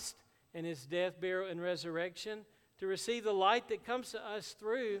Christ and his death, burial, and resurrection, to receive the light that comes to us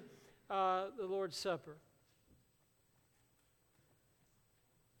through the Lord's Supper.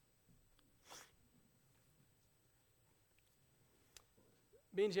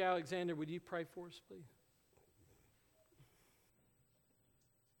 Benji Alexander, would you pray for us, please?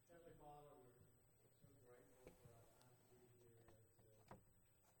 Heavenly Father, we're so grateful for our time to be here to just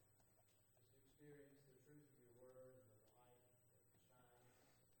experience the truth of your word and the light that shines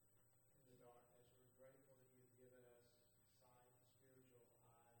in the darkness. We're grateful that you've given us sight, spiritual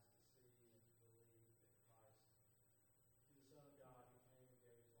eyes to see and to believe that Christ, the Son of God, who came and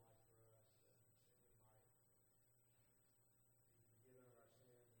gave his life for us, that we might be forgiven of our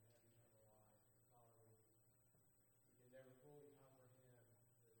sins and have eternal life. Father, we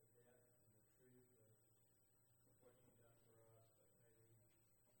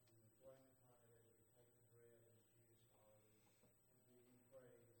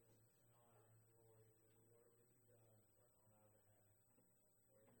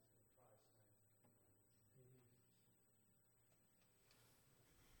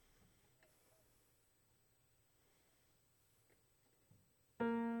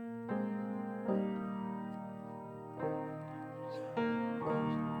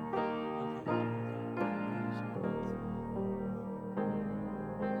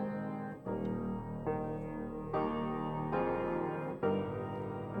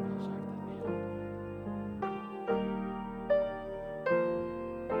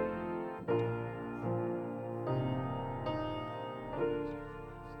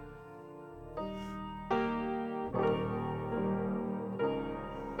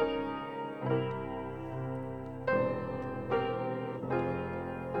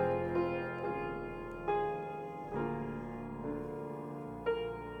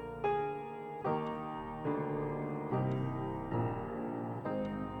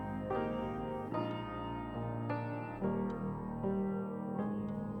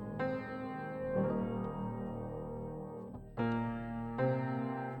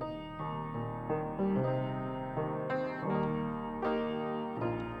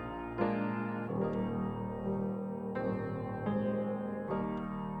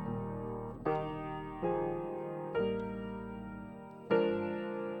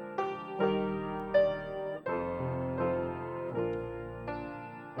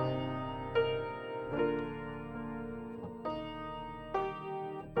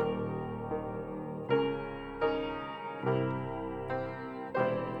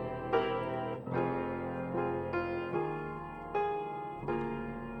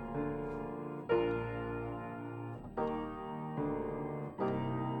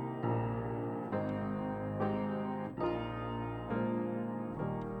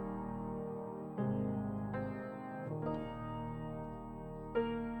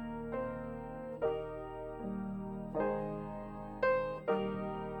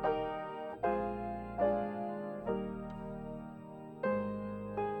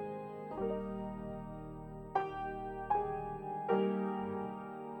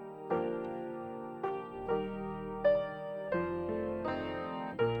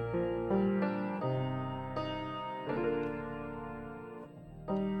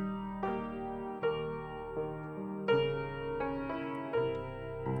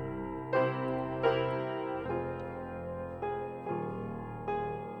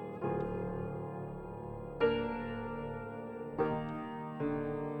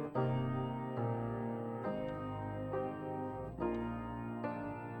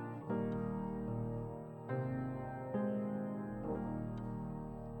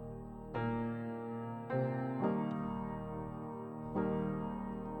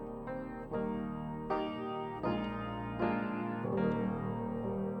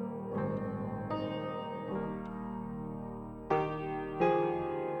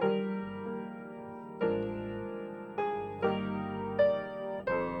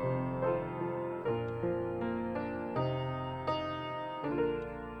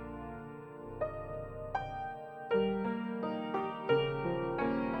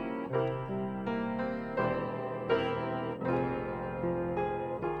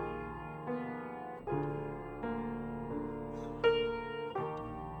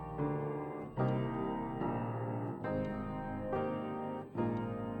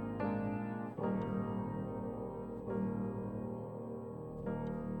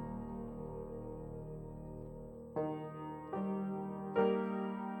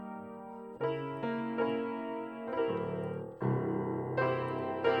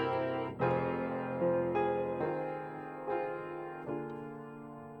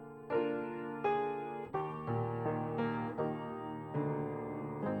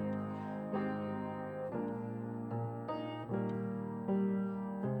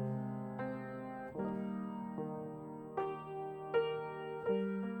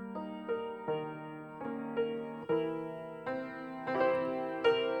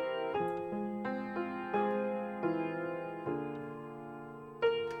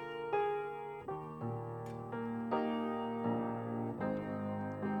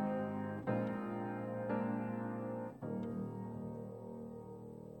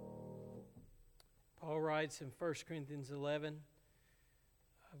Paul writes in 1 Corinthians 11,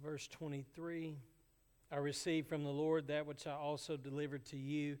 verse 23, I received from the Lord that which I also delivered to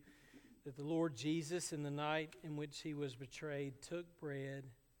you, that the Lord Jesus, in the night in which he was betrayed, took bread,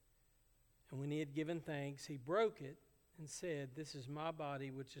 and when he had given thanks, he broke it and said, This is my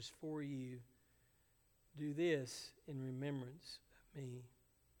body, which is for you. Do this in remembrance of me.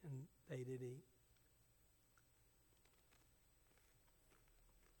 And they did eat.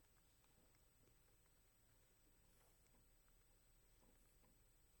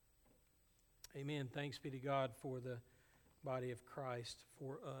 Amen. Thanks be to God for the body of Christ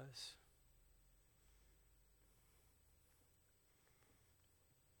for us.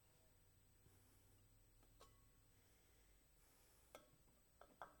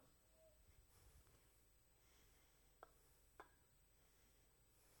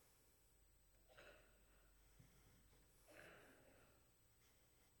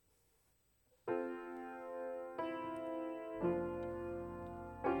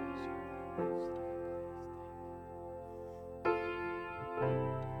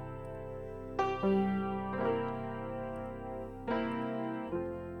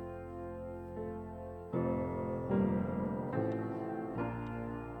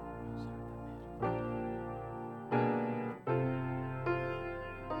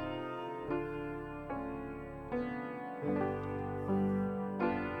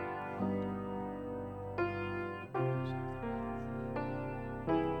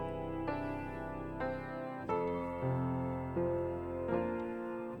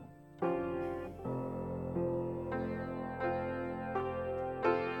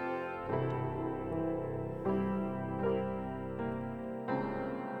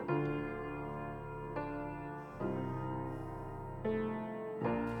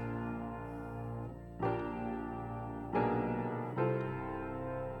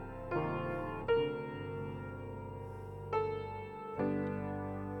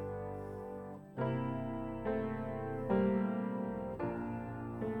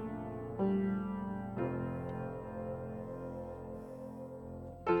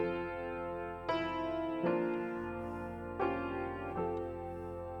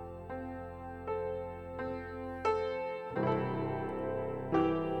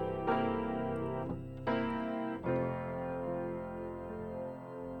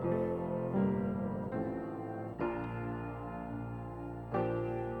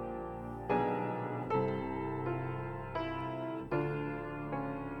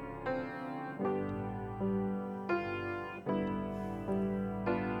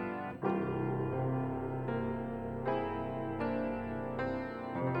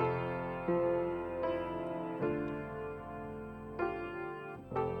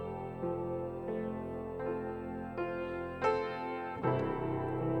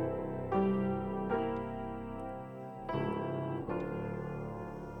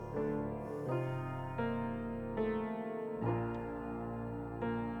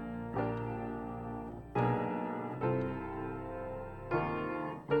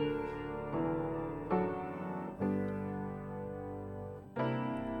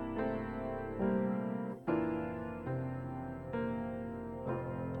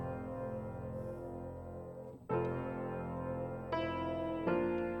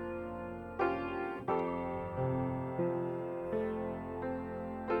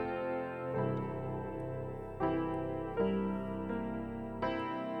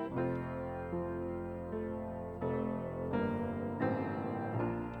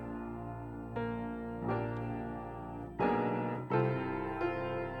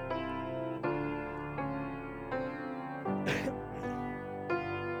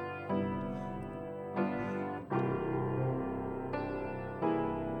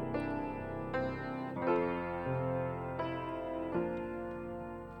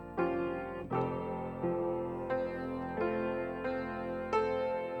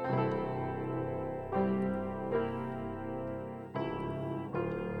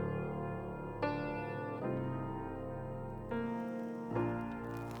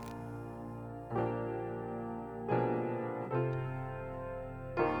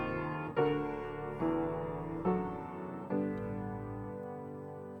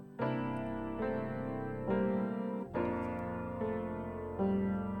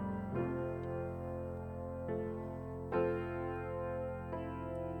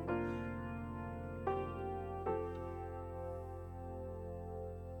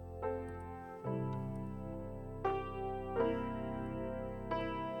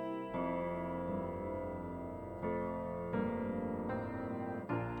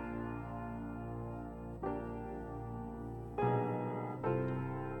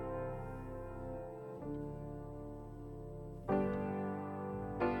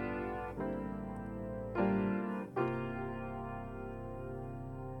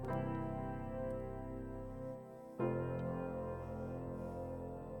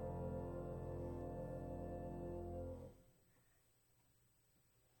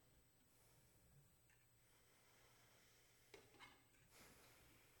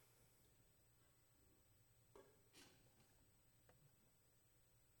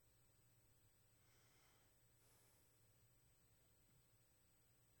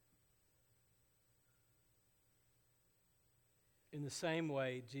 In the same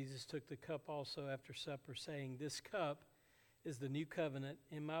way, Jesus took the cup also after supper, saying, "This cup is the new covenant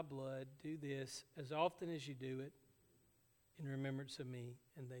in my blood. Do this as often as you do it in remembrance of me."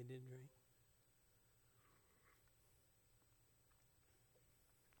 And they did drink.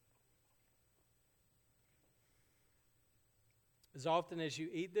 As often as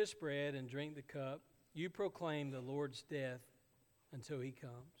you eat this bread and drink the cup, you proclaim the Lord's death until he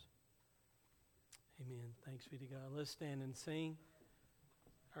comes. Amen. Thanks be to God. Let's stand and sing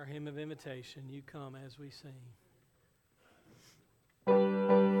our hymn of invitation. You come as we sing.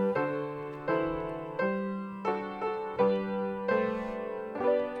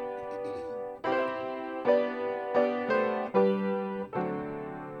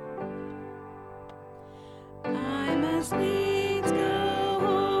 I must needs go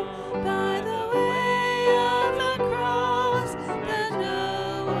home by the way of the cross. There's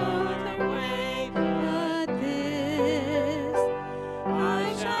no other way but this.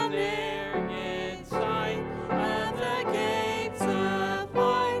 I shall ne'er get sight of the gates of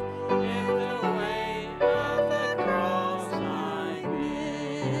light if the way of the cross I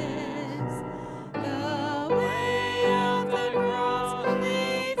miss. The way of the cross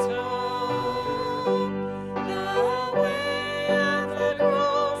leads home. The way of the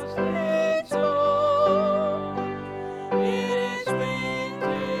cross leads home. It is sweet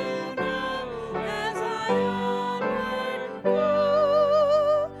to know as I onward go.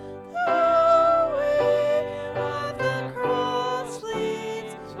 The way of the cross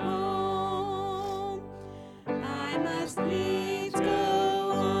leads home. I must needs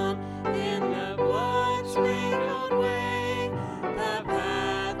go on in the blood-sprinkled way, the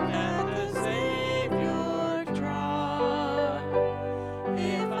path that the Savior trod.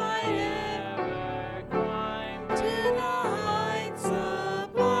 If I ever climb to the heights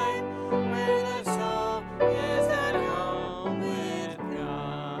sublime, where the soul is at home with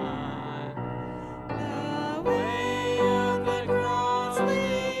God, the way of the cross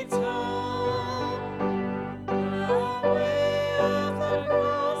leads home. The way of the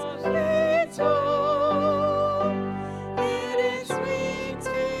cross leads home. It is sweet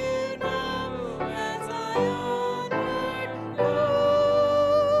to know as I onward go.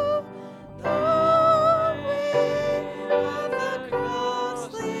 The way of the cross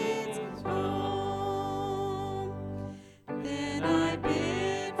leads home. Then I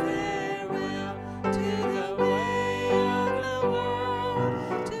bid farewell to the way of the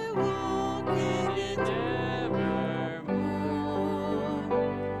world, to walk in it evermore.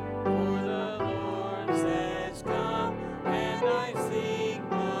 For the Lord says, "Come," and I seek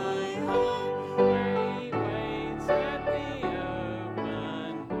my home, where he waits at the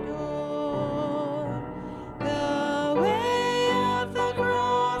open door. The way of the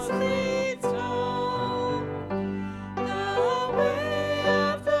cross leads home. The way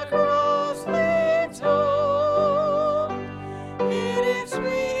of the cross leads home. It is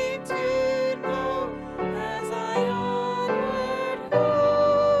sweet to know as I onward go.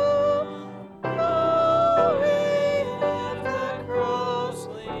 The way of the cross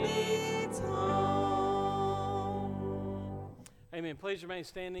leads home. Amen. Please remain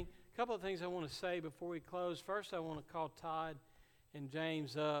standing. A couple of things I want to say before we close. First, I want to call Todd and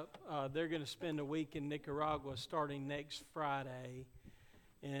James up. They're going to spend a week in Nicaragua starting next Friday.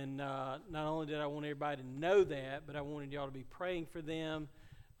 And not only did I want everybody to know that, but I wanted y'all to be praying for them.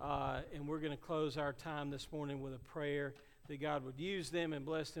 And we're going to close our time this morning with a prayer that God would use them and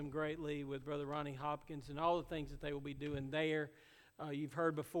bless them greatly with Brother Ronnie Hopkins and all the things that they will be doing there. You've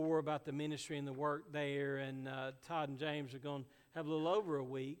heard before about the ministry and the work there, and Todd and James are going to have a little over a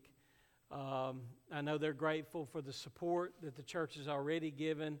week. I know they're grateful for the support that the church has already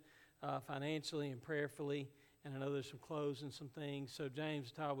given financially and prayerfully, and I know there's some clothes and some things. So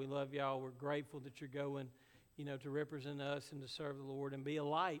James, Todd, we love y'all. We're grateful that you're going, to represent us and to serve the Lord and be a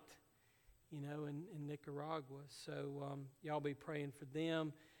light, in Nicaragua. So y'all be praying for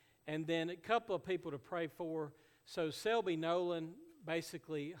them. And then a couple of people to pray for. So Selby Nolan,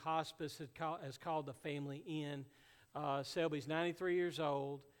 basically hospice has called the family in. Selby's 93 years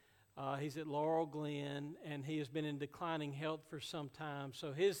old. He's at Laurel Glen, and he has been in declining health for some time.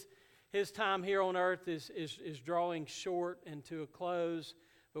 So his time here on earth is drawing short and to a close.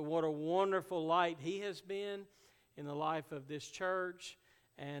 But what a wonderful light he has been in the life of this church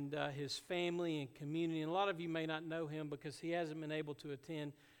and his family and community. And a lot of you may not know him because he hasn't been able to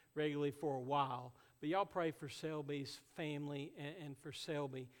attend regularly for a while. But y'all pray for Selby's family and for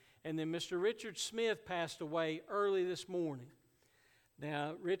Selby. And then Mr. Richard Smith passed away early this morning.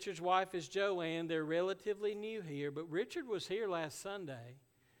 Now, Richard's wife is Joanne. They're relatively new here, but Richard was here last Sunday.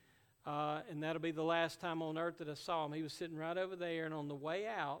 and that'll be the last time on earth that I saw him. He was sitting right over there, and on the way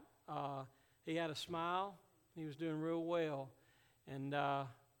out, he had a smile. He was doing real well. And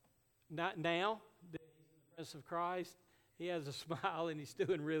not now that he's in the presence of Christ, he has a smile, and he's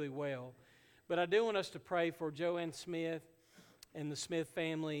doing really well. But I do want us to pray for Joanne Smith and the Smith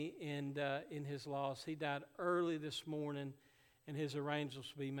family and in his loss. He died early this morning, and his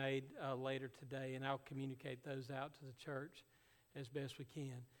arrangements will be made later today, and I'll communicate those out to the church as best we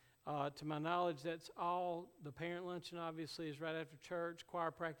can. To my knowledge, that's all. The parent luncheon, obviously, is right after church. Choir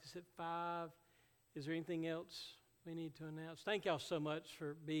practice at 5. Is there anything else we need to announce? Thank y'all so much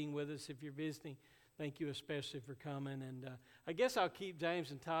for being with us. If you're visiting, thank you especially for coming. And I guess I'll keep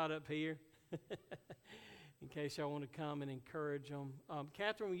James and Todd up here in case y'all want to come and encourage them.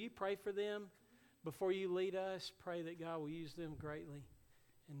 Catherine, will you pray for them before you lead us? Pray that God will use them greatly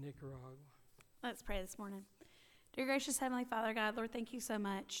in Nicaragua. Let's pray this morning. Dear gracious Heavenly Father, God, Lord, thank you so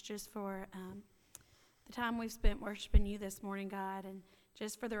much just for the time we've spent worshiping you this morning, God, and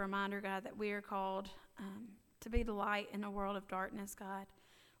just for the reminder, God, that we are called to be the light in a world of darkness, God.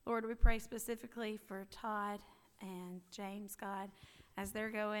 Lord, we pray specifically for Todd and James, God, as they're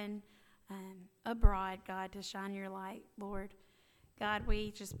going abroad, God, to shine your light, Lord. God,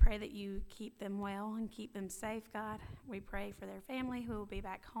 we just pray that you keep them well and keep them safe, God. We pray for their family who will be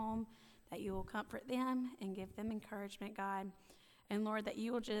back home, that you will comfort them and give them encouragement, God. And, Lord, that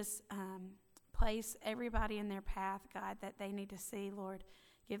you will just place everybody in their path, God, that they need to see, Lord.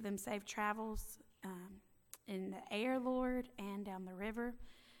 Give them safe travels in the air, Lord, and down the river.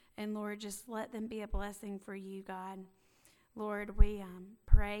 And, Lord, just let them be a blessing for you, God. Lord, we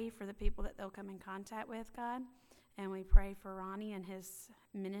pray for the people that they'll come in contact with, God. And we pray for Ronnie and his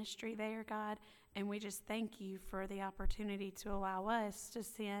ministry there, God. And we just thank you for the opportunity to allow us to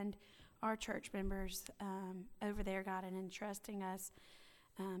send our church members over there, God, and entrusting us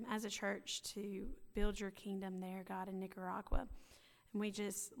as a church to build your kingdom there, God, in Nicaragua. And we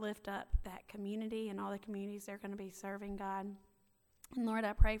just lift up that community and all the communities they're going to be serving, God. And Lord,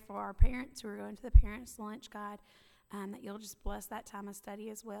 I pray for our parents who are going to the parents' lunch, God, that you'll just bless that time of study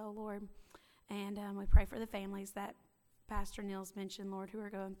as well, Lord. And we pray for the families that Pastor Nils mentioned, Lord, who are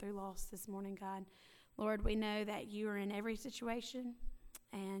going through loss this morning, God. Lord, we know that you are in every situation,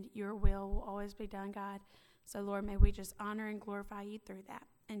 and your will always be done, God. So, Lord, may we just honor and glorify you through that.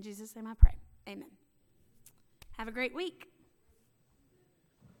 In Jesus' name I pray. Amen. Have a great week.